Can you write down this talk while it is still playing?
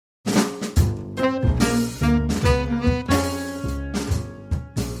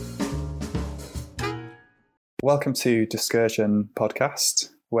Welcome to Discursion Podcast,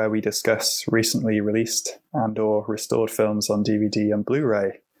 where we discuss recently released and/or restored films on DVD and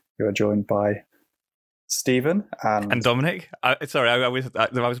Blu-ray. You are joined by Stephen and Dominic. I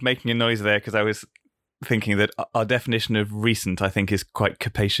was making a noise there because I was thinking that our definition of recent, I think, is quite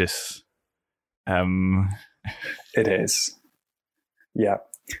capacious. It is. Yeah.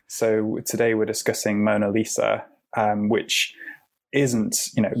 So today we're discussing Mona Lisa, which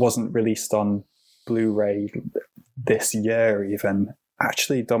it wasn't released on Blu-ray this year even.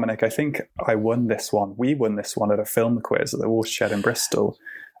 Actually, Dominic, I think I won this one. We won this one at a film quiz at the Watershed in Bristol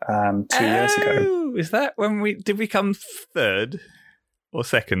 2 years ago. Is that when did we come third or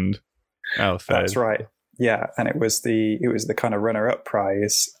second? Oh, third. That's right. Yeah, and it was the kind of runner-up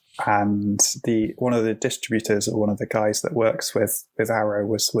prize, and one of the distributors or one of the guys that works with Arrow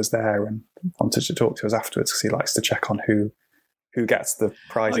was there and wanted to talk to us afterwards because he likes to check on who gets the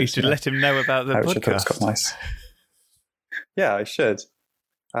prize. Oh, you should let him know about the podcast. Which I thought was quite nice. Yeah, I should.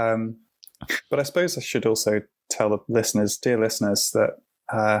 But I suppose I should also tell the dear listeners, that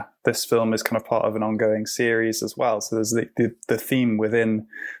this film is kind of part of an ongoing series as well. So there's the theme within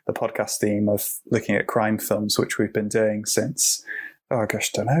the podcast theme of looking at crime films, which we've been doing since, I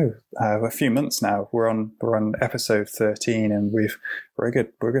don't know, a few months now. We're on episode 13, and we're a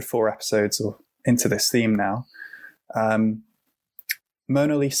good 4 episodes into this theme now.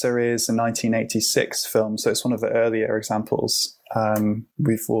 Mona Lisa is a 1986 film, so it's one of the earlier examples.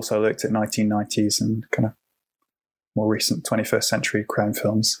 We've also looked at 1990s and kind of more recent 21st century crime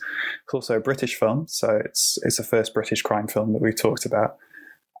films. It's also a British film, so it's the first British crime film that we've talked about,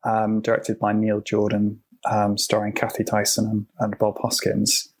 directed by Neil Jordan, starring Kathy Tyson and Bob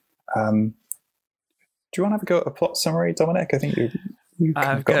Hoskins. Do you want to have a go at a plot summary, Dominic? I think you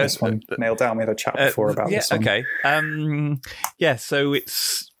got this one nailed down. We had a chat before about this one. Okay. So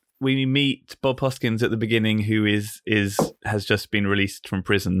we meet Bob Hoskins at the beginning, who has just been released from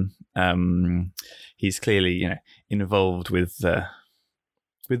prison. He's clearly, involved with the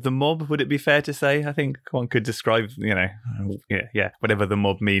mob. Would it be fair to say? I think one could describe, whatever the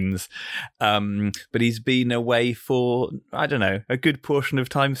mob means. But he's been away for, I don't know, a good portion of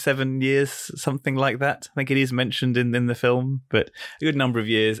time, 7 years, something like that. I think it is mentioned in the film, but a good number of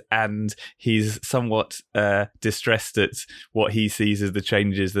years. And he's somewhat distressed at what he sees as the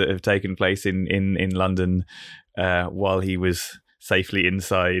changes that have taken place in London while he was safely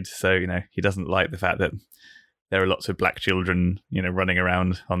inside. So, he doesn't like the fact that there are lots of black children, running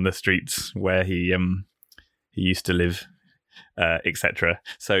around on the streets where he used to live, etc.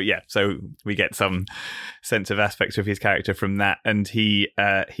 So we get some sense of aspects of his character from that, and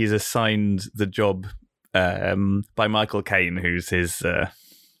he's assigned the job by Michael Caine, who's his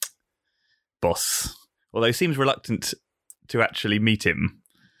boss. Although he seems reluctant to actually meet him,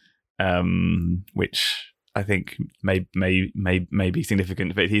 which I think may be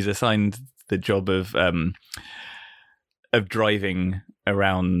significant. But he's assigned the job of driving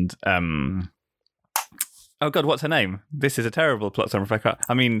around. Oh God, what's her name? This is a terrible plot summary.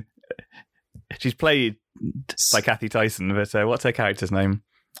 I mean, she's played by Kathy Tyson, but what's her character's name?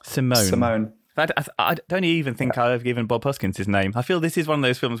 Simone. I don't even think I've given Bob Hoskins his name. I feel this is one of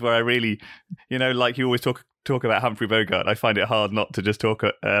those films where I really, like you always talk about Humphrey Bogart. I find it hard not to just talk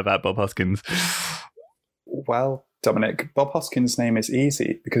about Bob Hoskins. Well, Dominic, Bob Hoskins' name is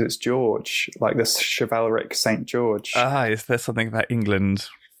easy because it's George, like this chivalric St. George. Is there something about England?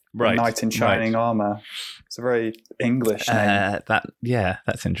 Right. Knight in shining armour. It's a very English name.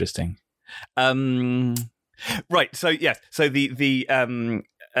 That's interesting. Right. So yes. So the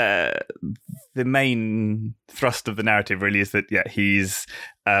main thrust of the narrative really is that he's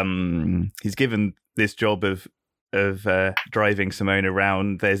given this job of driving Simone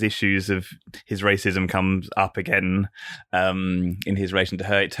around. There's issues of his racism comes up again in his relation to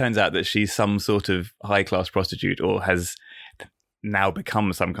her. It turns out that she's some sort of high-class prostitute, or has now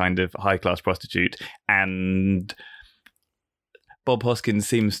become some kind of high-class prostitute, and Bob Hoskins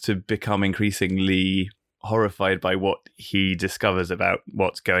seems to become increasingly horrified by what he discovers about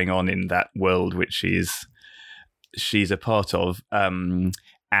what's going on in that world which she's a part of,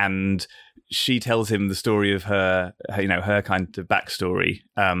 and she tells him the story of her kind of backstory.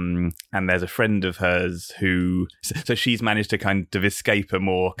 And there's a friend of hers so she's managed to kind of escape a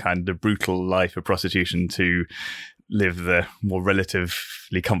more kind of brutal life of prostitution to live the more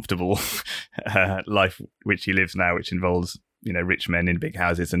relatively comfortable life which she lives now, which involves, rich men in big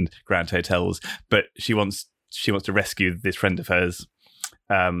houses and grand hotels. But she wants to rescue this friend of hers.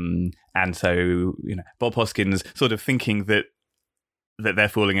 And so, Bob Hoskins sort of thinking that they're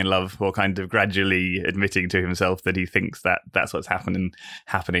falling in love, or kind of gradually admitting to himself that he thinks that that's what's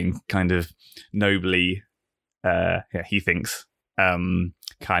happening kind of nobly he thinks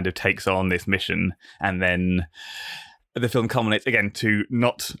kind of takes on this mission, and then the film culminates again, to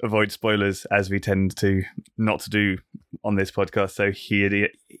not avoid spoilers, as we tend to not to do on this podcast. So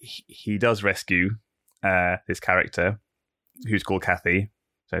he does rescue this character who's called Kathy.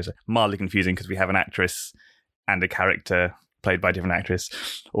 So it's mildly confusing because we have an actress and a character played by a different actress,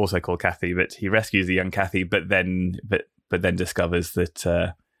 also called Kathy. But he rescues the young Kathy, but then discovers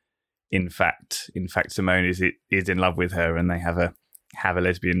that in fact Simone is in love with her, and they have a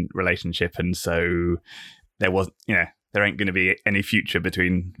lesbian relationship, and so there ain't going to be any future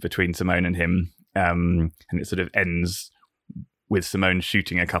between Simone and him, and it sort of ends with Simone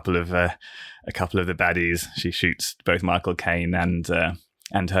shooting a couple of the baddies. She shoots both Michael Caine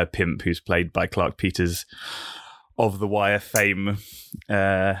and her pimp, who's played by Clark Peters of The Wire fame.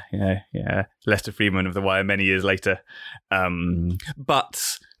 Lester Freeman of The Wire many years later,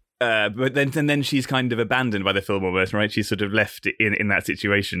 but then she's kind of abandoned by the film almost, right? She's sort of left in that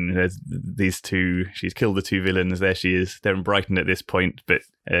situation. There's these two, she's killed the two villains. There she is. They're in Brighton at this point, but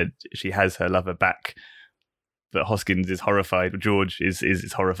she has her lover back. But Hoskins is horrified. George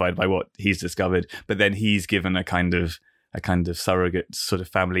is horrified by what he's discovered. But then he's given a kind of surrogate sort of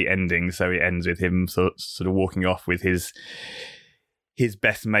family ending. So it ends with him sort of walking off with his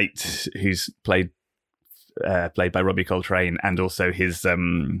best mate, who's played by Robbie Coltrane, and also his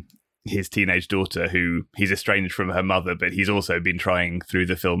teenage daughter, who he's estranged from her mother, but he's also been trying through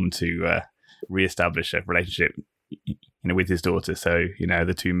the film to reestablish a relationship, with his daughter. So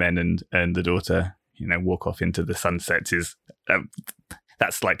the two men and the daughter, walk off into the sunset. Is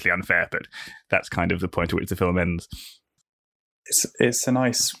that's slightly unfair, but that's kind of the point at which the film ends. It's a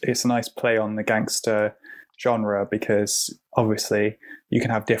nice play on the gangster genre, because obviously you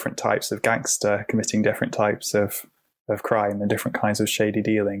can have different types of gangster committing different types of crime and different kinds of shady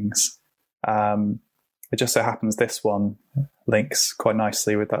dealings. It just so happens this one links quite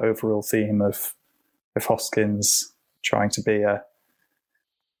nicely with that overall theme of Hoskins trying to be a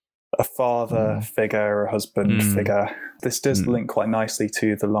father figure, a husband figure. This does link quite nicely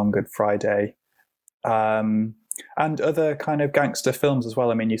to The Long Good Friday, and other kind of gangster films as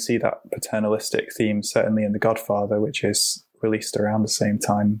well. I mean, you see that paternalistic theme certainly in The Godfather, which is released around the same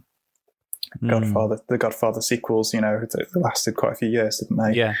time. The Godfather sequels, they lasted quite a few years, didn't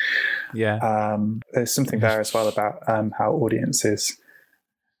they? Yeah. There's something there as well about how audiences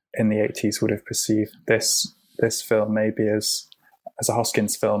in the 80s would have perceived this film maybe as a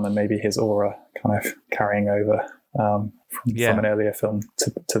Hoskins film, and maybe his aura kind of carrying over from an earlier film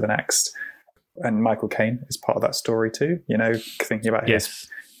to the next. And Michael Caine is part of that story too, thinking about his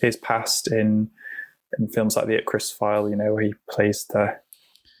past in films like The Icarus File, where he plays the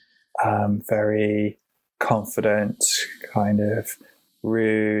very confident, kind of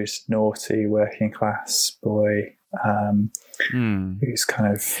rude, naughty, working class boy who's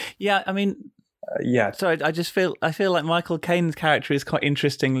kind of... Yeah, I mean... Sorry, I feel like Michael Caine's character is quite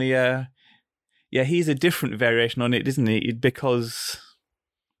interestingly... he's a different variation on it, isn't he? Because...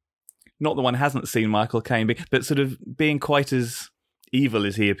 Not that one hasn't seen Michael Caine, but sort of being quite as evil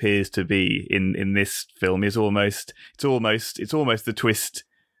as he appears to be in this film is almost the twist.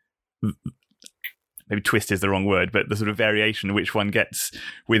 Maybe twist is the wrong word, but the sort of variation which one gets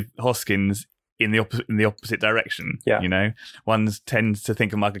with Hoskins in the opposite direction. Yeah. One tends to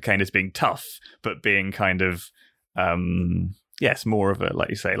think of Michael Caine as being tough, but being kind of more of a, like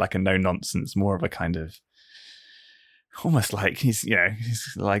you say, like a no nonsense, more of a kind of almost like he's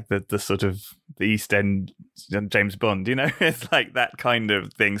like the sort of the East End James Bond, it's like that kind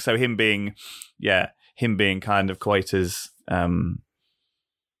of thing. So him being kind of quite as I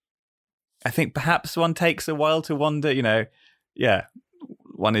think perhaps one takes a while to wonder,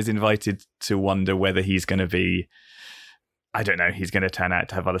 one is invited to wonder whether he's going to be, I don't know, he's going to turn out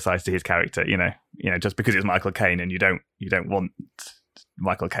to have other sides to his character, just because it's Michael Caine, and you don't want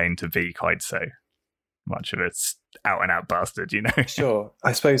Michael Caine to be quite so much of a out and out bastard, Sure.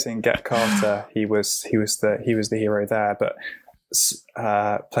 I suppose in Get Carter he was the hero there, but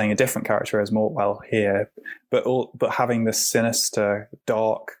playing a different character as Mortwell here, but having the sinister,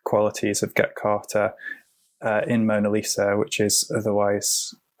 dark qualities of Get Carter in Mona Lisa, which is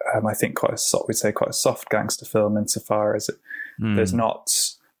otherwise, I think, quite a soft gangster film insofar as there's not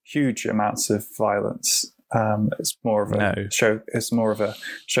huge amounts of violence. It's more of a show. It's more of a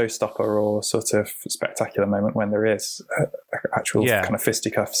showstopper or sort of spectacular moment when there is actual kind of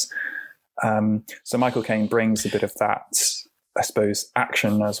fisticuffs. So Michael Caine brings a bit of that, I suppose,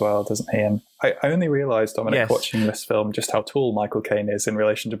 action as well, doesn't he? And I only realised, Dominic, watching this film, just how tall Michael Caine is in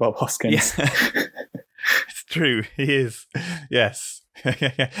relation to Bob Hoskins. Yeah. It's true. He is. Yes.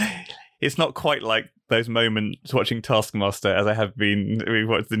 it's not quite like those moments watching Taskmaster, as I have been. We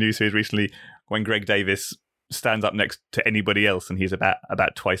watched the new series recently when Greg Davis stands up next to anybody else and he's about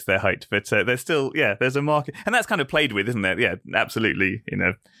twice their height. But there's still, there's a market. And that's kind of played with, isn't it? Yeah, absolutely.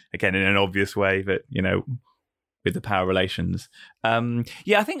 Again, in an obvious way, but, with the power relations. I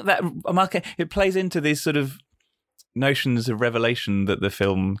think that it plays into these sort of notions of revelation that the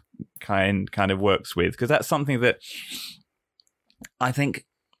film kind of works with, because that's something that I think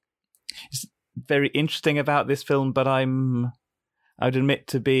is very interesting about this film, but I would admit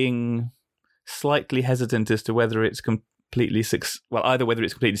to being slightly hesitant as to whether it's either whether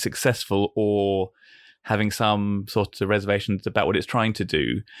it's completely successful or having some sort of reservations about what it's trying to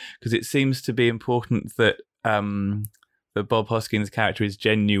do, because it seems to be important that Bob Hoskins' character is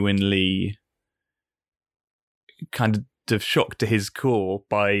genuinely kind of shocked to his core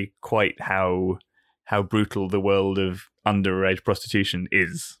by quite how brutal the world of underage prostitution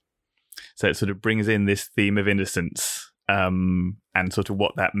is. So it sort of brings in this theme of innocence and sort of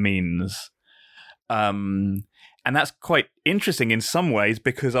what that means. And that's quite interesting in some ways,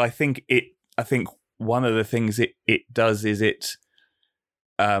 because I think one of the things it does is it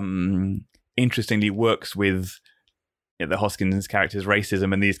interestingly works with the Hoskins character's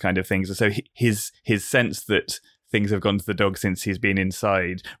racism and these kind of things. And so his sense that things have gone to the dog since he's been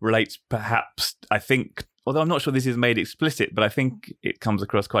inside relates perhaps, I think, although I'm not sure this is made explicit, but I think it comes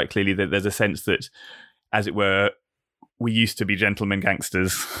across quite clearly that there's a sense that, as it were, we used to be gentlemen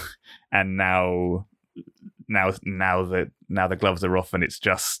gangsters, and now the gloves are off, and it's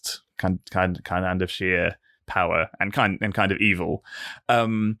just kind of sheer power and kind of evil.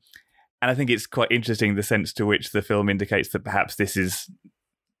 And I think it's quite interesting the sense to which the film indicates that perhaps this is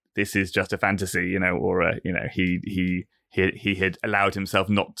just a fantasy, or he had allowed himself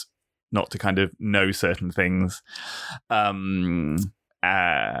not to kind of know certain things.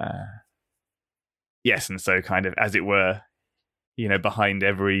 Yes, and so kind of, as it were, behind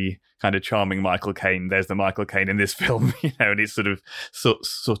every kind of charming Michael Caine, there's the Michael Caine in this film, and it's sort of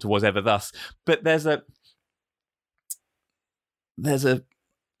was ever thus. But there's a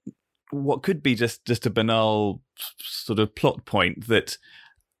what could be just a banal sort of plot point that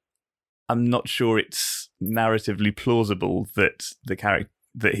I'm not sure it's narratively plausible that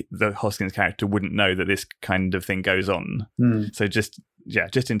the Hoskins character wouldn't know that this kind of thing goes on. So just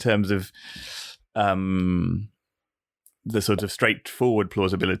in terms of the sort of straightforward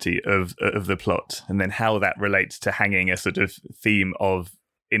plausibility of the plot, and then how that relates to hanging a sort of theme of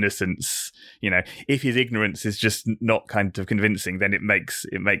innocence. If his ignorance is just not kind of convincing, then it makes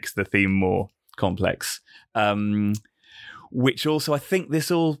the theme more complex. Which also, I think this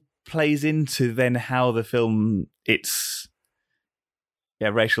all plays into then how the film, it's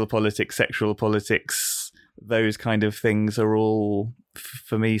racial politics, sexual politics, those kind of things are all,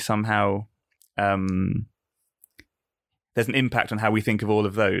 for me, somehow there's an impact on how we think of all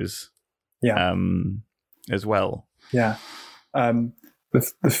of those as well.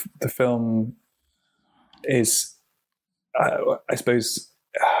 The film is I suppose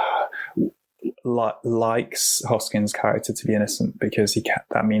likes Hoskins' character to be innocent, because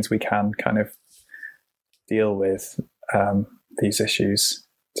that means we can kind of deal with these issues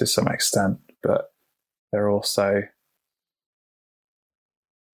to some extent, but they're also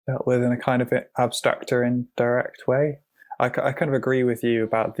dealt with in a kind of abstract or indirect way. I kind of agree with you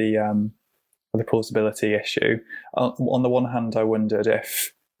about the plausibility issue. On the one hand, I wondered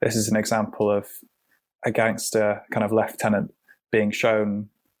if this is an example of a gangster kind of lieutenant being shown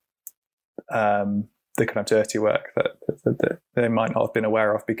the kind of dirty work that they might not have been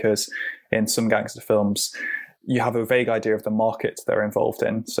aware of, because in some gangster films, you have a vague idea of the market they're involved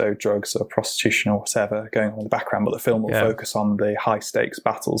in, so drugs or prostitution or whatever going on in the background, but the film will focus on the high stakes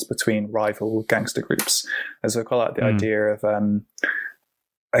battles between rival gangster groups. And so I quite like the idea of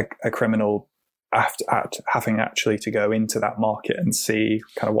a criminal having actually to go into that market and see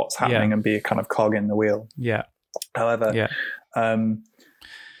kind of what's happening and be a kind of cog in the wheel. However,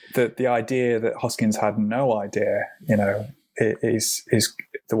 the idea that Hoskins had no idea, is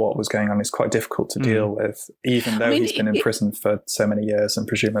what was going on is quite difficult to deal with, even though he's been in prison for so many years and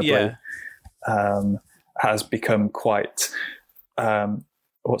presumably has become quite,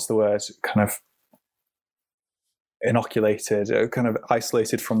 what's the word, kind of inoculated, kind of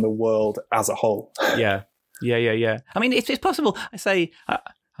isolated from the world as a whole. I mean, it's possible. I say,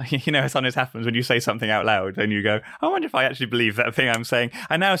 sometimes happens when you say something out loud and you go, I wonder if I actually believe that thing I'm saying.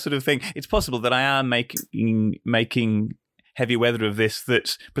 I now sort of think it's possible that I am making heavy weather of this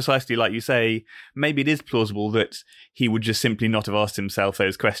that, precisely like you say, maybe it is plausible that he would just simply not have asked himself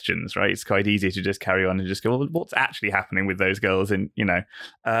those questions, right? It's quite easy to just carry on and just go, well, what's actually happening with those girls? And,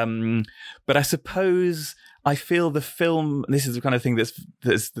 but I suppose I feel the film, this is the kind of thing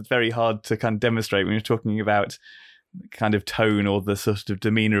that's very hard to kind of demonstrate when you're talking about kind of tone or the sort of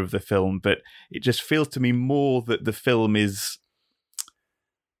demeanor of the film, but it just feels to me more that the film is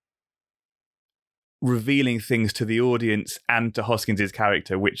revealing things to the audience and to Hoskins's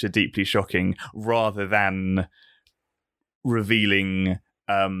character which are deeply shocking, rather than revealing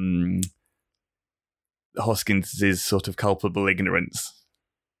Hoskins's sort of culpable ignorance.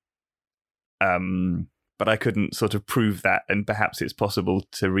 But I couldn't sort of prove that, and perhaps it's possible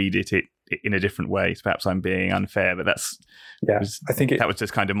to read it in a different way. So perhaps I'm being unfair, but I think that was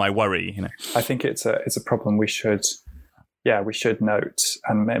just kind of my worry. I think it's a problem we should note,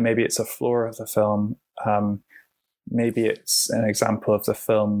 and maybe it's a flaw of the film. Maybe it's an example of the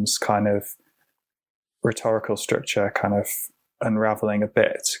film's kind of rhetorical structure kind of unraveling a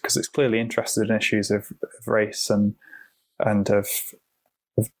bit, because it's clearly interested in issues of race and of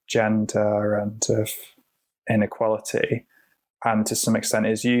gender and of inequality, and to some extent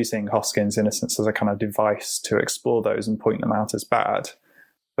is using Hoskins' innocence as a kind of device to explore those and point them out as bad.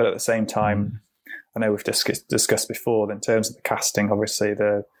 But at the same time, I know we've discussed before, in terms of the casting, obviously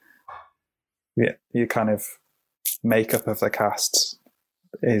the kind of makeup of the cast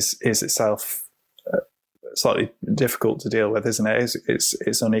is itself slightly difficult to deal with, isn't it?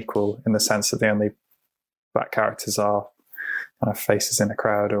 It's unequal in the sense that the only black characters are kind of faces in a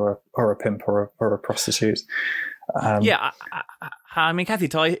crowd, or a pimp, or a prostitute. I mean, Kathy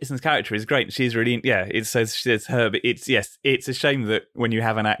Tyson's character is great. She's really, it says it's her, but it's a shame that when you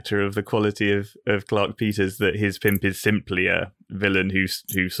have an actor of the quality of Clark Peters, that his pimp is simply a villain who's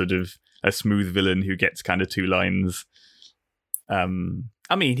sort of a smooth villain who gets kind of two lines. I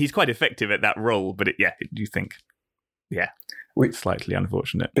mean, he's quite effective at that role, but do you think, it's slightly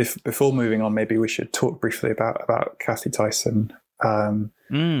unfortunate. Before moving on, maybe we should talk briefly about Kathy Tyson.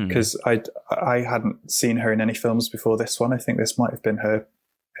 Because I hadn't seen her in any films before this one. I think this might have been her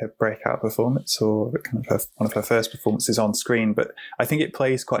breakout performance, or kind of one of her first performances on screen. But I think it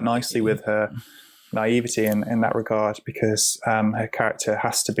plays quite nicely with her naivety in that regard, because her character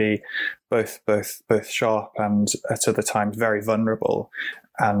has to be both sharp and at other times very vulnerable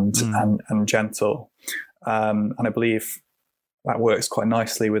and gentle. And I believe that works quite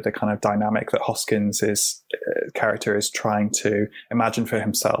nicely with the kind of dynamic that Hoskins' character is trying to imagine for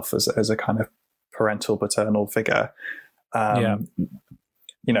himself as a kind of parental, paternal figure.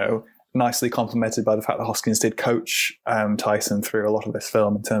 Nicely complemented by the fact that Hoskins did coach Tyson through a lot of this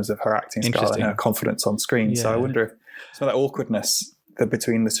film in terms of her acting style and her confidence on screen. Yeah. So I wonder if some of that awkwardness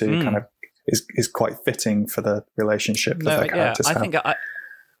between the two kind of is quite fitting for the relationship that their characters have.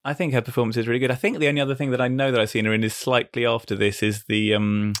 I think her performance is really good. I think the only other thing that I know that I've seen her in is slightly after this is the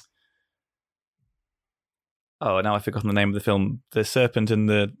now I've forgotten the name of the film, The Serpent and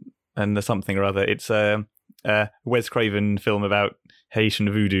the something or other. It's a Wes Craven film about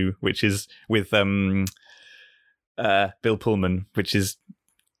Haitian voodoo, which is with Bill Pullman, which is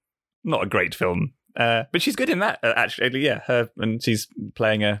not a great film, but she's good in that actually. And she's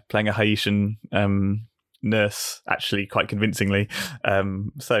playing a Haitian nurse actually quite convincingly.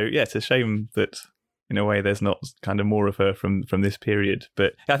 So it's a shame that in a way there's not kind of more of her from this period.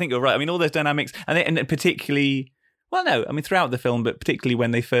 But I think you're right. I mean, all those dynamics, and particularly, throughout the film, but particularly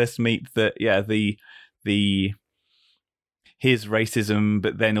when they first meet, his racism,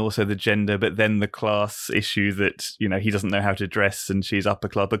 but then also the gender, but then the class issue that, he doesn't know how to dress and she's upper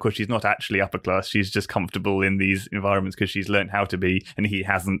class. Of course, she's not actually upper class. She's just comfortable in these environments because she's learned how to be and he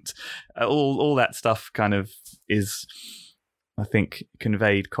hasn't. All that stuff kind of is, I think,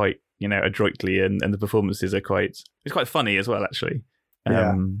 conveyed quite, adroitly, and the performances are it's quite funny as well, actually.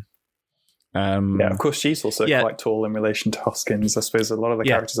 Of course, she's also quite tall in relation to Hoskins. I suppose a lot of the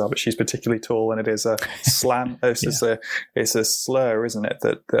characters are, but she's particularly tall, and it is a slant. It's a slur, isn't it?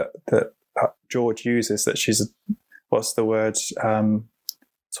 That George uses, that she's what's the word?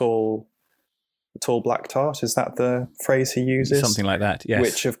 Tall black tart. Is that the phrase he uses? Something like that. Yes.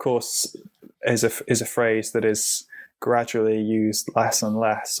 Which, of course, is a phrase that is gradually used less and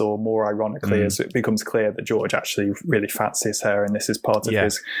less, or more ironically, as it becomes clear that George actually really fancies her, and this is part of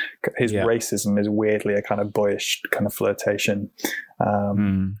his racism is weirdly a kind of boyish kind of flirtation.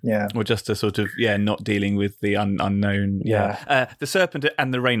 Or just a sort of not dealing with the unknown. The Serpent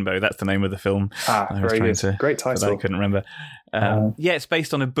and the Rainbow, that's the name of the film. Very good. Great title. I couldn't remember. It's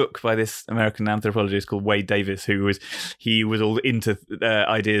based on a book by this American anthropologist called Wade Davis, he was all into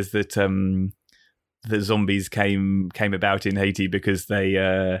ideas that the zombies came about in Haiti because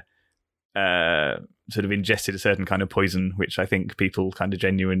they sort of ingested a certain kind of poison, which I think people kind of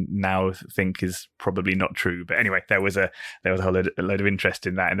genuine now think is probably not true. But anyway, there was a whole load of interest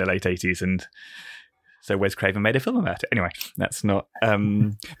in that in the late 80s, and so Wes Craven made a film about it. Anyway, that's not.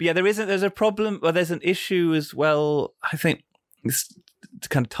 But yeah, there's a problem. Well, there's an issue as well. I think this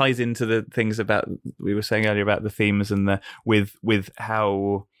kind of ties into the things about we were saying earlier about the themes and with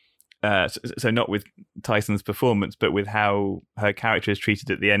how. So not with Tyson's performance, but with how her character is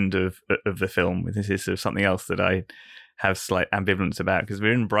treated at the end of the film. This is sort of something else that I have slight ambivalence about, because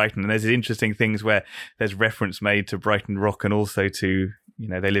we're in Brighton and there's interesting things where there's reference made to Brighton Rock and also to,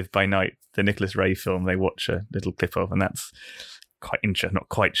 They Live by Night, the Nicholas Ray film they watch a little clip of, and that's quite interesting. Not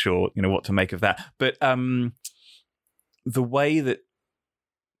quite sure, what to make of that. But the way that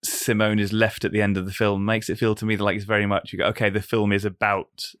Simone is left at the end of the film makes it feel to me like it's very much, you go, okay, the film is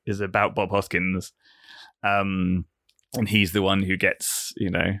about Bob Hoskins, and he's the one who gets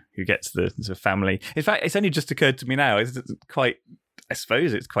the family. In fact, it's only just occurred to me now. I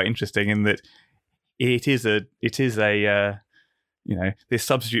suppose it's quite interesting in that it is a this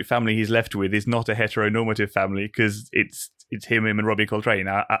substitute family he's left with is not a heteronormative family, because it's him and Robbie Coltrane.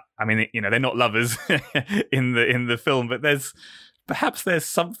 I mean, they're not lovers in the film, but perhaps there's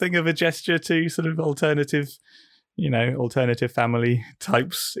something of a gesture to sort of alternative family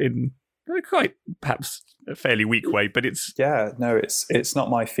types in quite perhaps a fairly weak way, but it's not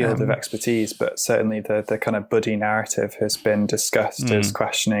my field of expertise, but certainly the kind of buddy narrative has been discussed as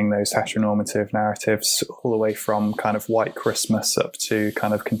questioning those heteronormative narratives all the way from kind of White Christmas up to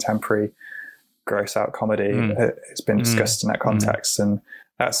kind of contemporary gross out comedy. It's been discussed in that context, and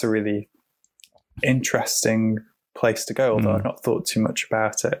that's a really interesting place to go, although I've not thought too much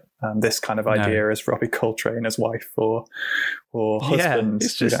about it. This kind of idea as Robbie Coltrane as wife or husband.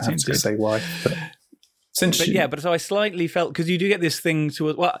 We don't have to say wife, but it's interesting. But so I slightly felt, because you do get this thing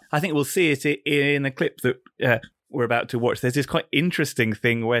I think we'll see it in the clip that we're about to watch. There's this quite interesting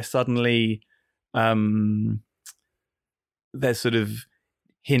thing where suddenly there's sort of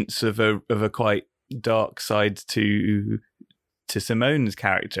hints of a quite dark side to Simone's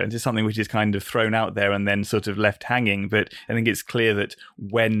character, and it's something which is kind of thrown out there and then sort of left hanging. But I think it's clear that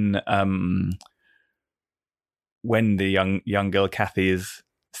when the young girl Kathy is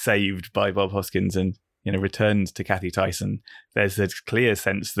saved by Bob Hoskins and returned to Kathy Tyson, there's a clear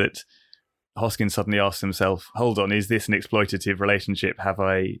sense that Hoskins suddenly asks himself, hold on, is this an exploitative relationship? Have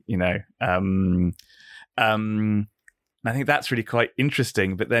I, I think that's really quite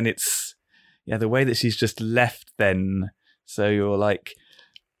interesting. But then it's the way that she's just left then. So you're like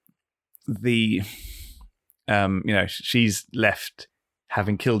she's left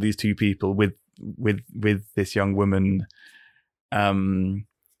having killed these two people with this young woman. The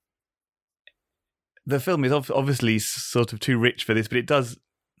film is obviously sort of too rich for this, but it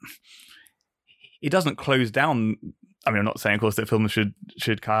doesn't close down. I mean, I'm not saying, of course, that films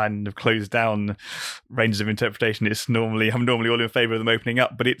should kind of close down ranges of interpretation. I'm normally all in favour of them opening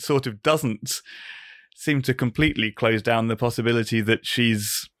up, but it sort of doesn't seem to completely close down the possibility that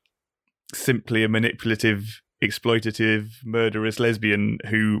she's simply a manipulative, exploitative, murderous lesbian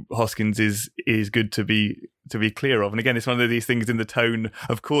who Hoskins is good to be clear of. And again, it's one of these things in the tone.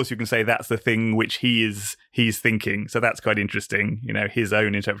 Of course, you can say that's the thing which he's thinking, so that's quite interesting, his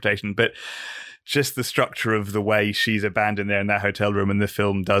own interpretation. But just the structure of the way she's abandoned there in that hotel room, and the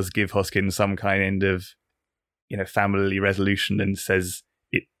film does give Hoskins some kind of family resolution and says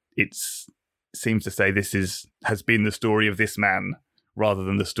it's seems to say this has been the story of this man rather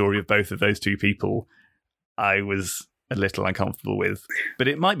than the story of both of those two people, I was a little uncomfortable with. But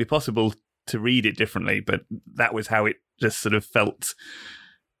it might be possible to read it differently, but that was how it just sort of felt.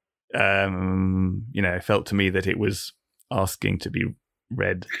 Felt to me that it was asking to be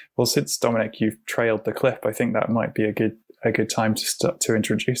read. Well, since Dominic, you've trailed the clip, I think that might be a good time to start to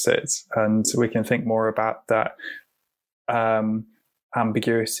introduce it, and we can think more about that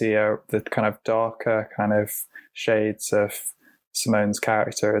ambiguity, or the kind of darker kind of shades of Simone's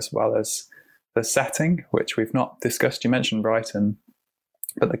character, as well as the setting, which we've not discussed. You mentioned Brighton,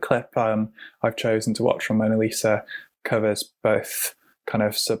 but the clip I've chosen to watch from Mona Lisa covers both kind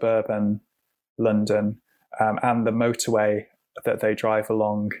of suburban London and the motorway that they drive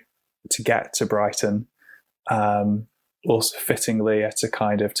along to get to Brighton, also fittingly at a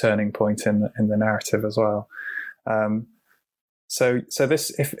kind of turning point in the narrative as well. So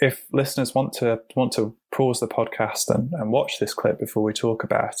this, if listeners want to pause the podcast and watch this clip before we talk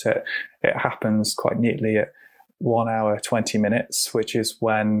about it, it happens quite neatly at 1 hour 20 minutes, which is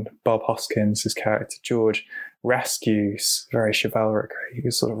when Bob Hoskins' character George rescues, very chivalrically,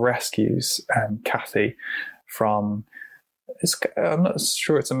 he sort of rescues Kathy from, I'm not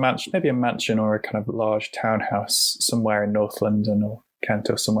sure it's a mansion, maybe a mansion or a kind of large townhouse somewhere in North London or Kent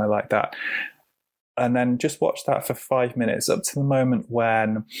or somewhere like that. And then just watch that for 5 minutes up to the moment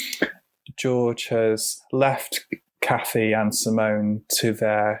when George has left Kathy and Simone to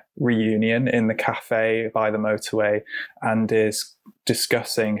their reunion in the cafe by the motorway and is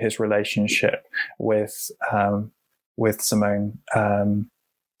discussing his relationship with Simone,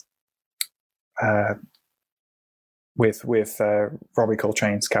 with Robbie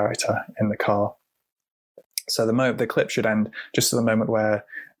Coltrane's character in the car. So the clip should end just at the moment where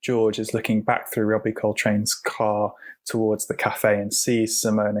George is looking back through Robbie Coltrane's car towards the cafe and sees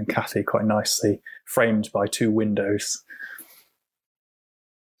Simone and Kathy quite nicely framed by two windows.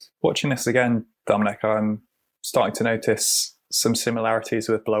 Watching this again, Dominic, I'm starting to notice some similarities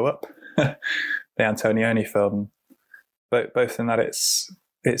with Blow Up, the Antonioni film, but both in that it's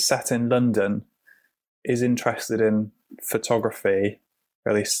set in London, is interested in photography,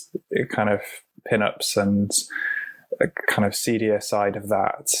 or at least kind of pin-ups and a kind of seedier side of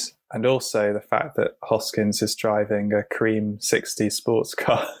that. And also the fact that Hoskins is driving a cream 60s sports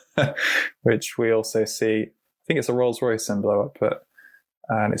car, which we also see, I think it's a Rolls Royce in Blow Up,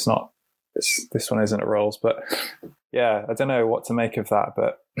 and it's not, this one isn't a Rolls, but yeah, I don't know what to make of that,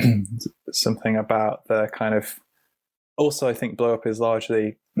 but something about the kind of, also I think Blow Up is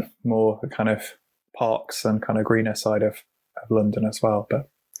largely more the kind of parks and kind of greener side of London as well, but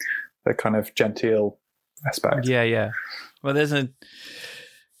the kind of genteel aspect. Yeah. Well, there's an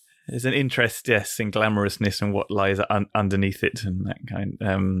interest, yes, in glamorousness and what lies underneath it and that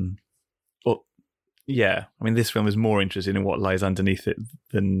kind. Yeah, I mean, this film is more interested in what lies underneath it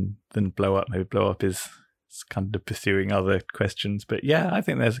than Blow Up. Maybe Blow Up is kind of pursuing other questions, but yeah, I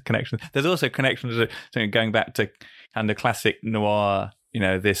think there's a connection. There's also a connection to going back to kind of classic noir.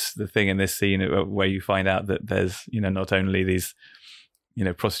 The thing in this scene where you find out that there's not only these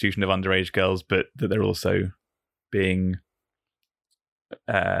prostitution of underage girls, but that they're also being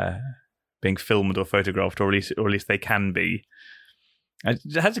filmed or photographed, or at least they can be.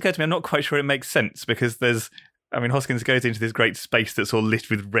 It has occurred to me, I'm not quite sure it makes sense, because Hoskins goes into this great space that's all lit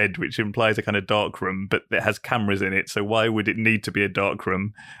with red, which implies a kind of dark room, but it has cameras in it, so why would it need to be a dark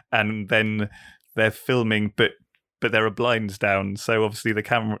room? And then they're filming, but there are blinds down, so obviously the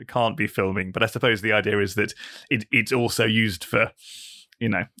camera can't be filming. But I suppose the idea is that it's also used for,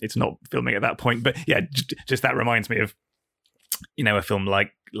 it's not filming at that point. But yeah, just that reminds me of, a film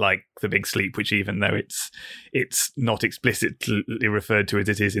like The Big Sleep, which even though it's not explicitly referred to as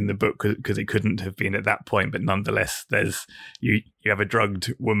it is in the book, because it couldn't have been at that point, but nonetheless, there's you have a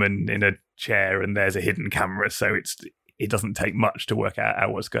drugged woman in a chair and there's a hidden camera, so it doesn't take much to work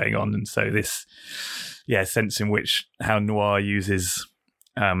out what's going on. And so this, sense in which how noir uses,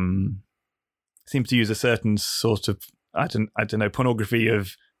 seems to use a certain sort of, I don't know, pornography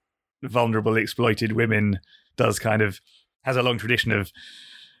of vulnerable, exploited women has a long tradition of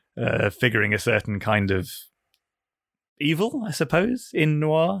figuring a certain kind of evil, I suppose, in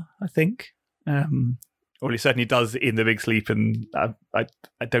noir, I think. Or it certainly does in The Big Sleep, and I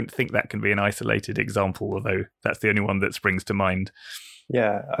don't think that can be an isolated example, although that's the only one that springs to mind.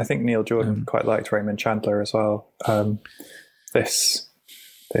 Yeah, I think Neil Jordan quite liked Raymond Chandler as well. This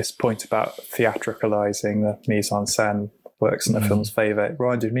point about theatricalizing the mise-en-scène works in the film's favour. It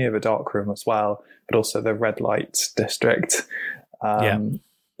reminded me of a darkroom as well, but also the red light district, in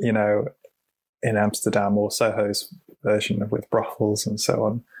Amsterdam, or Soho's version with brothels and so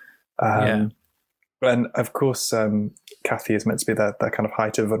on. And of course, Kathy is meant to be the kind of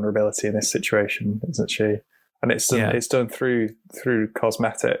height of vulnerability in this situation, isn't she? And it's done through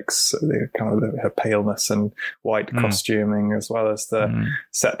cosmetics, the kind of her paleness and white costuming, as well as the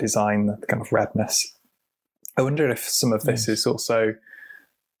set design, the kind of redness. I wonder if some of this is also,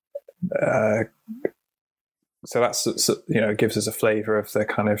 so that's, gives us a flavour of the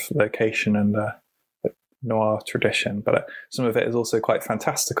kind of location and the noir tradition, but some of it is also quite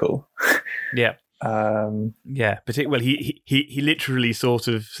fantastical. Yeah. Particularly, he literally sort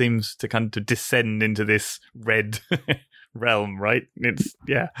of seems to kind of descend into this red realm, right? It's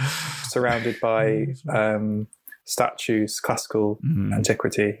surrounded by statues, classical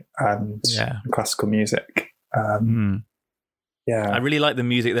antiquity, and classical music. I really like the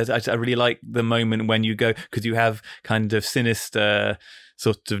music. I really like the moment when you go, because you have kind of sinister,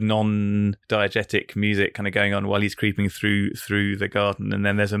 sort of non-diegetic music kind of going on while he's creeping through the garden, and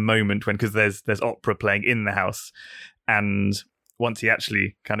then there's a moment when, because there's opera playing in the house, and once he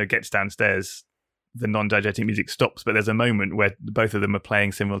actually kind of gets downstairs, the non-diegetic music stops, but there's a moment where both of them are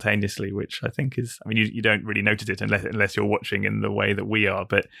playing simultaneously, which I think is, I mean, you don't really notice it unless you're watching in the way that we are,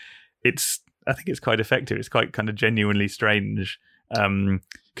 but I think it's quite effective. It's quite kind of genuinely strange,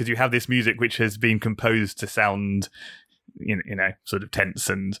 because you have this music which has been composed to sound, sort of tense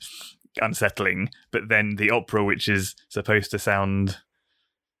and unsettling, but then the opera, which is supposed to sound,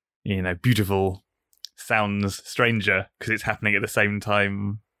 beautiful, sounds stranger because it's happening at the same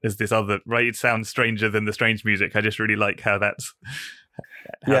time as this other, right? It sounds stranger than the strange music. I just really like how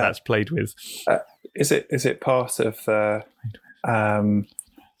that's played with. Is it part of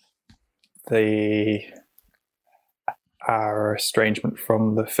our estrangement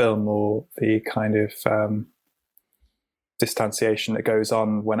from the film, or the kind of distanciation that goes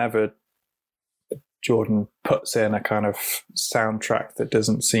on whenever Jordan puts in a kind of soundtrack that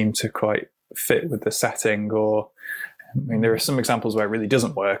doesn't seem to quite fit with the setting? Or, I mean, there are some examples where it really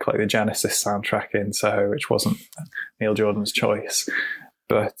doesn't work, like the Genesis soundtrack in Soho, which wasn't Neil Jordan's choice,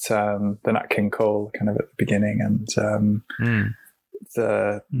 but the Nat King Cole kind of at the beginning, and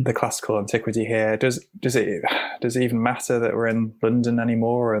the classical antiquity here. Does it even matter that we're in London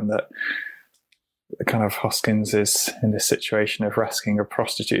anymore, and that kind of Hoskins is in this situation of rescuing a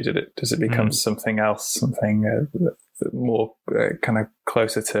prostitute? Does it become something else, something more kind of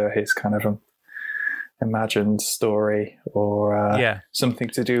closer to his kind of imagined story, or something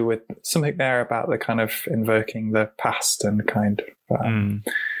to do with something there about the kind of invoking the past and kind of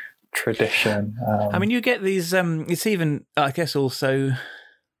tradition? I mean, you get these. It's even, I guess, also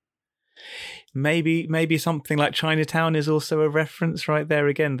maybe something like Chinatown is also a reference right there.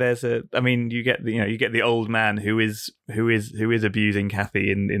 Again, you get the old man who is abusing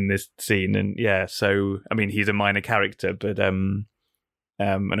Kathy in this scene, and so I mean, he's a minor character, but and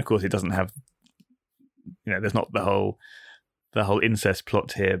of course, it doesn't have, there's not the whole incest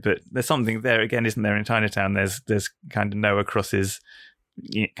plot here, but there's something there again, isn't there? In Chinatown, there's kind of Noah Cross's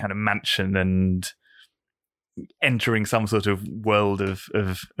kind of mansion and entering some sort of world of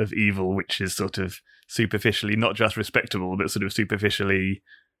evil, which is sort of superficially not just respectable, but sort of superficially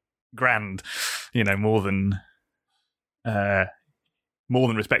grand, more than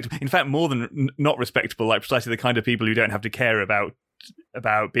respectable. In fact, more than not respectable, like precisely the kind of people who don't have to care about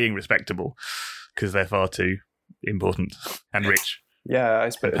being respectable because they're far too important and rich. Yeah, I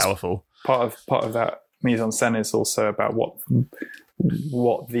suppose and powerful. Part of that mise en scène is also about what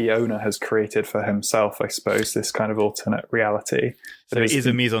the owner has created for himself, I suppose, this kind of alternate reality. So it is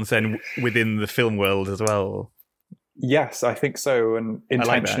a mise en scène within the film world as well. Yes, I think so, and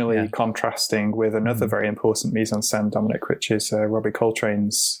intentionally contrasting with another very important mise en scène, Dominic, which is Robbie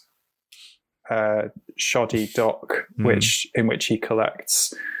Coltrane's Shoddy Dock, in which he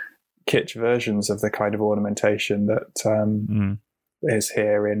collects kitsch versions of the kind of ornamentation that is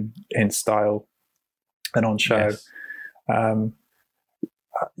here in style and on show.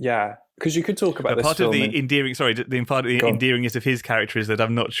 Yes. Because you could talk about this part film of the endearingness of his character is that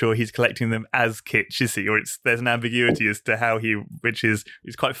I'm not sure he's collecting them as kitsch, is he? Or there's an ambiguity as to how which is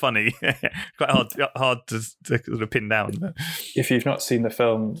quite funny, quite hard to sort of pin down. If you've not seen the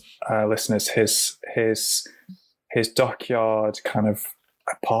film, listeners, his dockyard kind of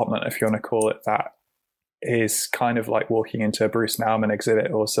apartment, if you want to call it that, is kind of like walking into a Bruce Nauman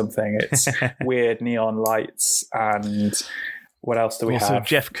exhibit or something. It's weird neon lights and. What else do we have? Also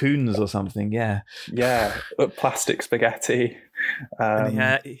Jeff Koons or something, yeah. Yeah, plastic spaghetti.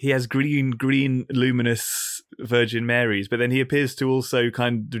 And he has green luminous Virgin Marys, but then he appears to also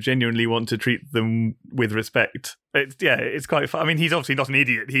kind of genuinely want to treat them with respect. It's quite fun. I mean, he's obviously not an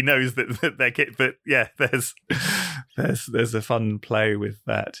idiot. He knows that they're kid, but there's a fun play with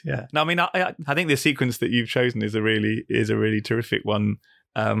that. Yeah. No, I mean, I think the sequence that you've chosen is a really terrific one.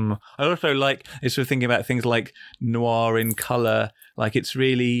 I also like sort of thinking about things like noir in color. Like it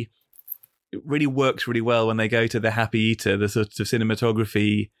really works really well when they go to the Happy Eater. The sort of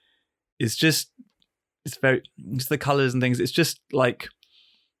cinematography is just the colors and things. It's just like,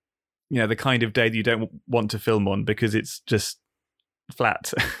 the kind of day that you don't want to film on because it's just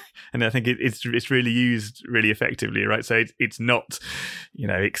flat. And I think it's really used really effectively, right? So it's not,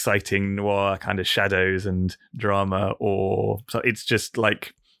 exciting noir kind of shadows and drama, or so it's just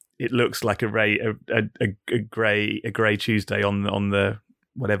like it looks like a grey Tuesday on the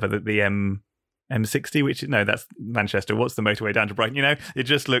whatever the M60, which that's Manchester. What's the motorway down to Brighton? It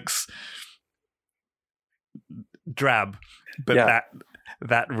just looks drab, but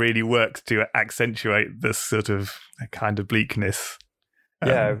that really works to accentuate this sort of kind of bleakness.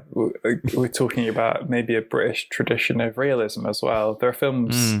 We're talking about maybe a British tradition of realism as well. There are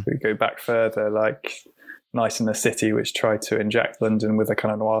films that go back further, like Night in the City, which tried to inject London with a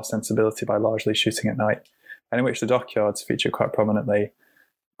kind of noir sensibility by largely shooting at night, and in which the dockyards feature quite prominently.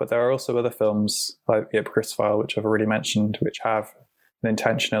 But there are also other films like The Ipcress File, which I've already mentioned, which have an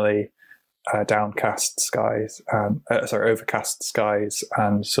intentionally overcast skies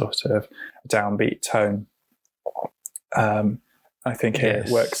and sort of downbeat tone. I think here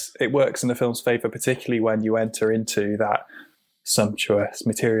it works in the film's favour, particularly when you enter into that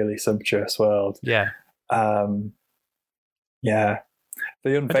materially sumptuous world. Yeah.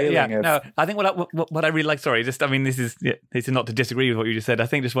 The unveiling of... No, I think what I really like, this is not to disagree with what you just said. I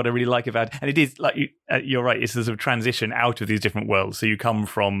think just what I really like about it, and it is, like, you're right, it's a sort of transition out of these different worlds. So you come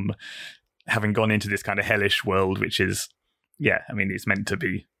from having gone into this kind of hellish world, which is, it's meant to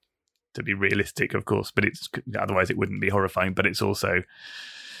be realistic, of course, but it's otherwise it wouldn't be horrifying. But it's also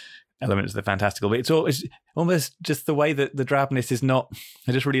elements of the fantastical. But it's almost just the way that the drabness is not.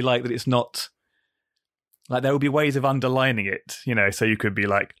 I just really like that it's not. Like, there will be ways of underlining it, so you could be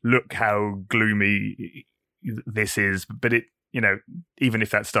like, look how gloomy this is, but it, even if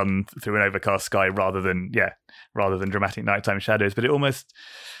that's done through an overcast sky rather than dramatic nighttime shadows, but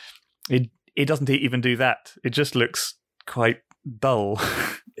it doesn't even do that. It just looks quite dull.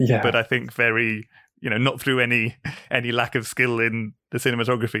 Yeah. But I think very, not through any lack of skill in the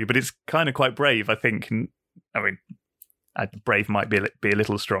cinematography, but it's kind of quite brave, I think. Brave might be a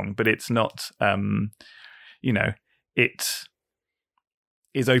little strong, but it's not, it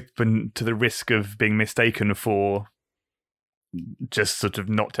is open to the risk of being mistaken for just sort of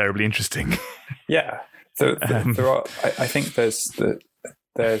not terribly interesting. Yeah. There are, I think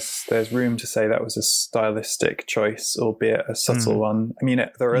there's room to say that was a stylistic choice, albeit a subtle one. I mean,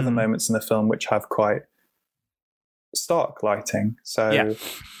 there are other moments in the film which have quite stark lighting. So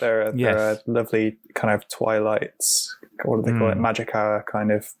there are lovely kind of twilights, what do they call it, magic hour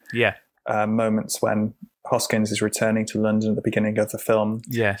kind of moments when Hoskins is returning to London at the beginning of the film.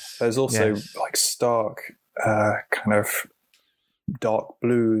 Yes. There's also like stark kind of dark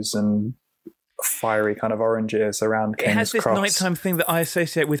blues and fiery kind of oranges around King's Cross. It has this nighttime thing that I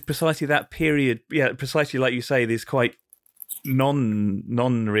associate with precisely that period. Yeah, precisely like you say, these quite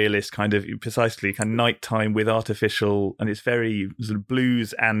non-realist kind of, precisely kind of nighttime with artificial, and it's very sort of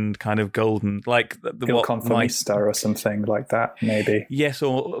blues and kind of golden, like Il Conformista or something like that, maybe. Yes,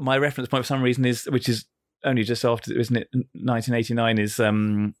 or my reference point for some reason is, which is only just after, isn't it, 1989 is,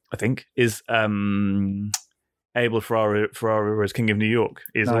 I think, is Abel Ferrara's King of New York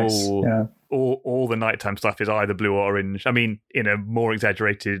is nice. all the nighttime stuff is either blue or orange. I mean, in a more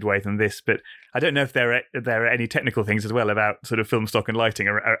exaggerated way than this, but I don't know if there are any technical things as well about sort of film stock and lighting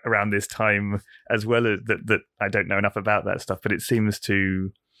around this time as well, as that I don't know enough about that stuff. But it seems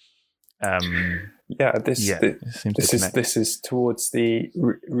to, this is towards the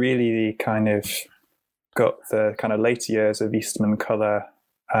really the kind of got the kind of later years of Eastman color.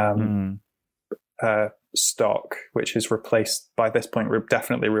 Stock, which is replaced by this point,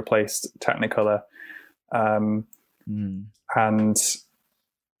 definitely replaced Technicolor, and has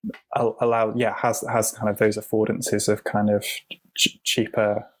kind of those affordances of kind of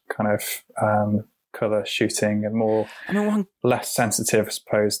cheaper kind of color shooting and more less sensitive, I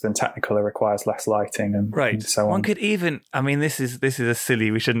suppose, than Technicolor requires less lighting and so on. One could even, I mean, this is a silly,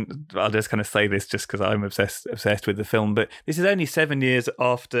 we shouldn't, I'll just kind of say this just because I'm obsessed with the film, but this is only 7 years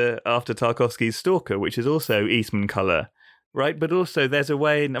after Tarkovsky's Stalker, which is also Eastman color, right? But also there's a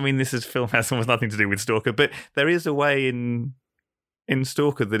way, I mean, this film has almost nothing to do with Stalker, but there is a way in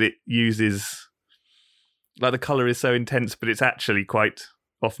Stalker that it uses, like, the color is so intense, but it's actually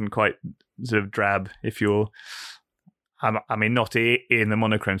often quite sort of drab if you're, I mean, not in the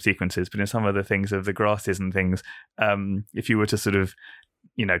monochrome sequences, but in some other things of the grasses and things, if you were to sort of,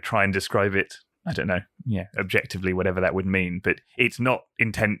 try and describe it, I don't know, objectively, whatever that would mean, but it's not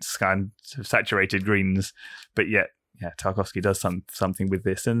intense kind of saturated greens, but yet, Tarkovsky does something with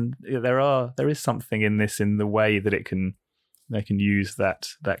this, and there is something in this in the way that they can use that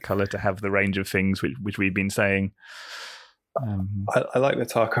color to have the range of things which we've been saying. I like the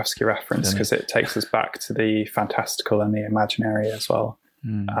Tarkovsky reference because it takes us back to the fantastical and the imaginary as well.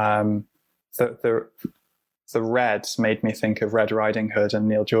 The red made me think of Red Riding Hood and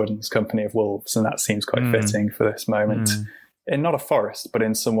Neil Jordan's Company of Wolves, and that seems quite fitting for this moment. In not a forest, but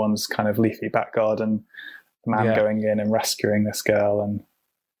in someone's kind of leafy back garden, the man going in and rescuing this girl, and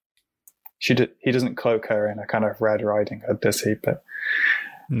he doesn't cloak her in a kind of Red Riding Hood, does he? But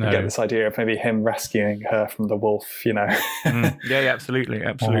you get this idea of maybe him rescuing her from the wolf,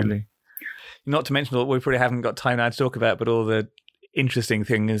 Absolutely. Not to mention what we probably haven't got time now to talk about, but all the interesting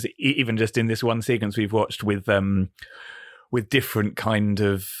things, even just in this one sequence we've watched with different kind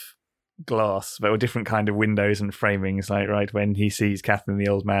of glass, but different kind of windows and framings. Like, right, when he sees Catherine and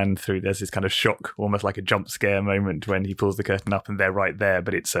the old man through, there's this kind of shock, almost like a jump scare moment when he pulls the curtain up and they're right there,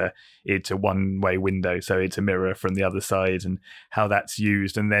 but it's a one-way window, so it's a mirror from the other side, and how that's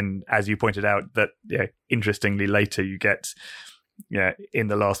used. And then, as you pointed out, that interestingly later you get, in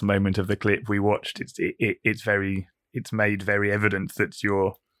the last moment of the clip we watched, it's made very evident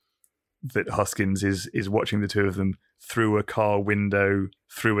that Hoskins is watching the two of them through a car window,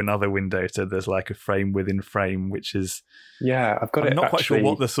 through another window. So there's like a frame within frame, which is... Yeah, I'm not quite sure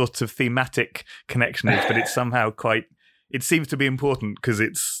what the sort of thematic connection is, but it's somehow it seems to be important because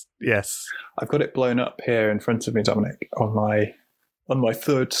it's, yes. I've got it blown up here in front of me, Dominic, on my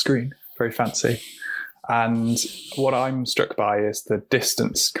third screen. Very fancy. And what I'm struck by is the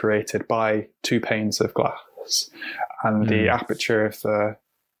distance created by two panes of glass and the aperture of the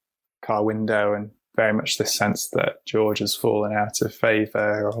car window, and very much this sense that George has fallen out of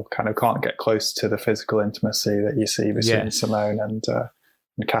favour or kind of can't get close to the physical intimacy that you see between Simone and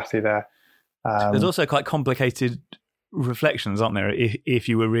Kathy there. There's also quite complicated reflections, aren't there, if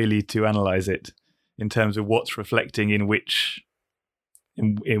you were really to analyse it in terms of what's reflecting in which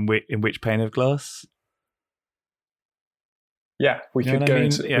pane of glass. Yeah, we could go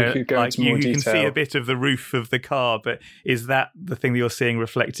into more detail. You can see a bit of the roof of the car, but is that the thing that you're seeing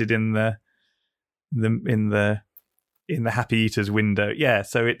reflected in the Happy Eaters window? Yeah,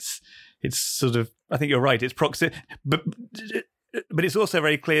 so it's sort of, I think you're right. It's proximate, but it's also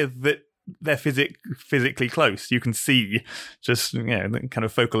very clear that they're physically close. You can see just the kind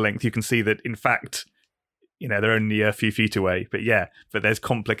of focal length. You can see that in fact, they're only a few feet away, but there's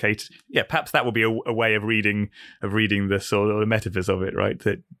complicated. Yeah, perhaps that would be a way of reading the sort of the metaphors of it, right?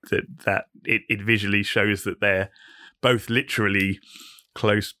 That it visually shows that they're both literally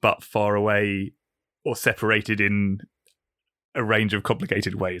close but far away, or separated in a range of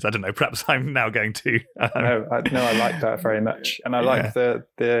complicated ways. I don't know. Perhaps I'm now going to. No, I like that very much, and I like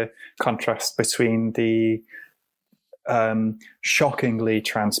the contrast between the shockingly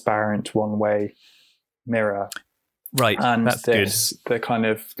transparent one-way mirror, right, and that's the kind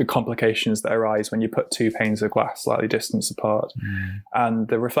of the complications that arise when you put two panes of glass slightly distance apart, and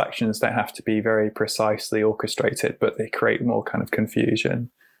the reflections don't have to be very precisely orchestrated, but they create more kind of confusion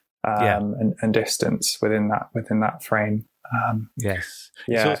and distance within that frame.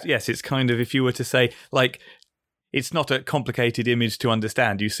 It's kind of, if you were to say, like, it's not a complicated image to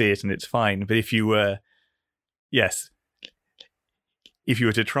understand, you see it and it's fine, but if you were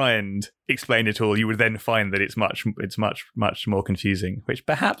to try and explain it all, you would then find that it's much more confusing, which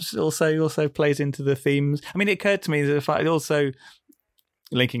perhaps also plays into the themes. I mean, it occurred to me that if I also,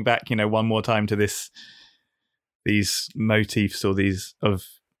 linking back, one more time to these motifs or these of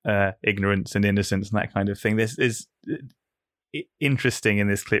ignorance and innocence and that kind of thing. This is interesting in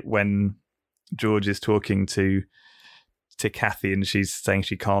this clip when George is talking to Kathy, and she's saying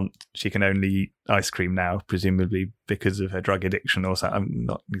she can only eat ice cream now, presumably because of her drug addiction or something. I'm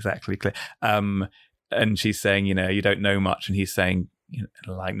not exactly clear. And she's saying, you don't know much, and he's saying,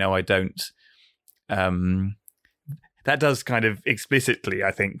 no, I don't. That does kind of explicitly,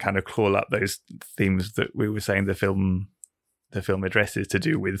 I think, kind of call up those themes that we were saying the film addresses, to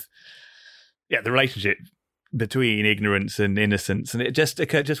do with the relationship between ignorance and innocence. And it just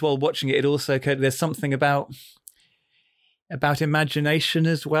occurred, just while watching it, also occurred there's something about imagination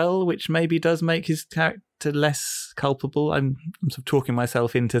as well, which maybe does make his character less culpable. I'm sort of talking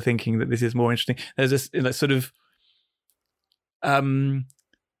myself into thinking that this is more interesting. There's this sort of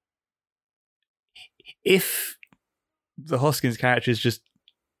if the Hoskins character is just,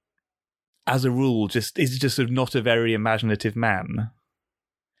 as a rule, is just sort of not a very imaginative man,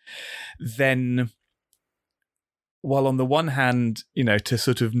 then while on the one hand, to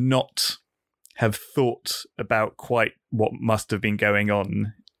sort of not have thought about quite what must have been going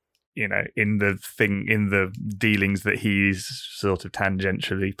on, in the dealings that he's sort of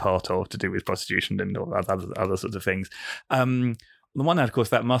tangentially part of, to do with prostitution and all other sorts of things. On the one hand, of course,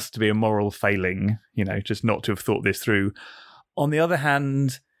 that must be a moral failing, just not to have thought this through. On the other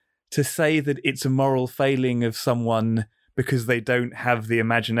hand, to say that it's a moral failing of someone because they don't have the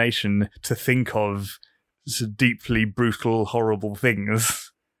imagination to think of deeply brutal, horrible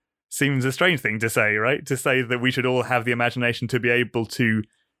things seems a strange thing to say, right? To say that we should all have the imagination to be able to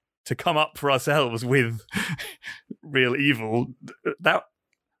come up for ourselves with real evil. That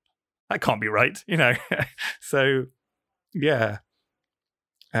can't be right, So, yeah.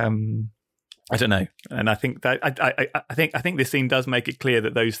 I don't know, and I think that I think this scene does make it clear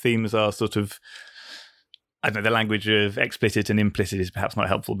that those themes are sort of, I don't know, the language of explicit and implicit is perhaps not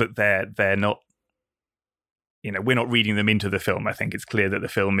helpful, but they're not. We're not reading them into the film. I think it's clear that the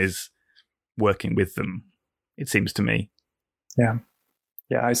film is working with them, it seems to me. Yeah.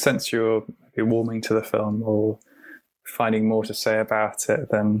 I sense you're warming to the film or finding more to say about it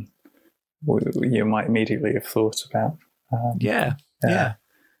than you might immediately have thought about. Yeah.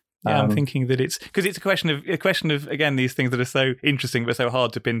 I'm thinking that it's because it's a question of again, these things that are so interesting but so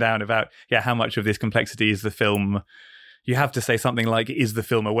hard to pin down about how much of this complexity is the film. You have to say something like, is the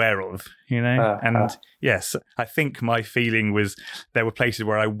film aware of, yes, I think my feeling was there were places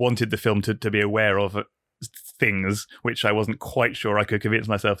where I wanted the film to be aware of things which I wasn't quite sure I could convince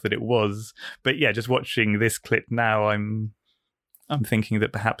myself that it was. But yeah, just watching this clip now, I'm thinking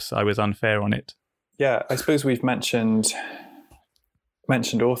that perhaps I was unfair on it. Yeah, I suppose we've mentioned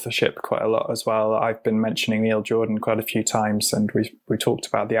authorship quite a lot as well. I've been mentioning Neil Jordan quite a few times, and we talked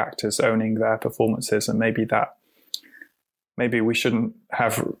about the actors owning their performances, and maybe we shouldn't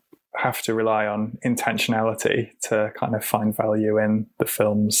have to rely on intentionality to kind of find value in the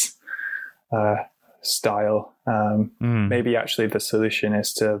film's style. Maybe actually the solution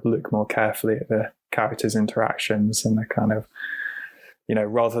is to look more carefully at the characters' interactions and the kind of,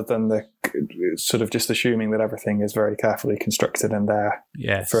 rather than the sort of just assuming that everything is very carefully constructed in there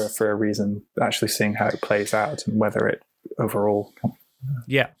for a reason, actually seeing how it plays out and whether it overall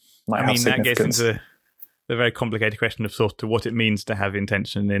might have significance. That gets into the very complicated question of sort of what it means to have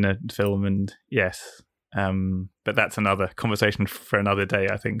intention in a film, and but that's another conversation for another day,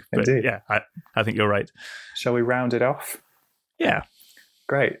 I think. But indeed. Yeah, I think you're right. Shall we round it off? Yeah.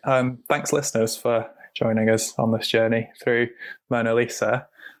 Great. Thanks, listeners, for joining us on this journey through Mona Lisa.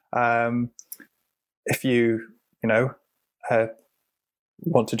 If you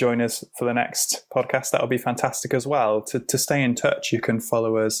want to join us for the next podcast, that would be fantastic as well. To stay in touch, you can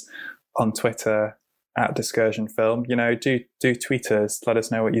follow us on Twitter at Discursion Film. Do tweet us, let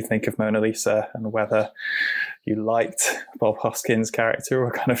us know what you think of Mona Lisa and whether you liked Bob Hoskins' character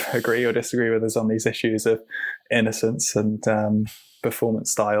or kind of agree or disagree with us on these issues of innocence and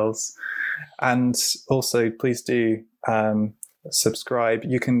performance styles. And also, please do subscribe.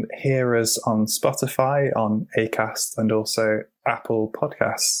 You can hear us on Spotify, on Acast, and also Apple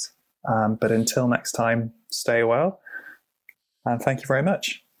Podcasts. But until next time, stay well, and thank you very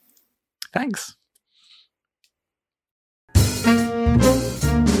much. Thanks.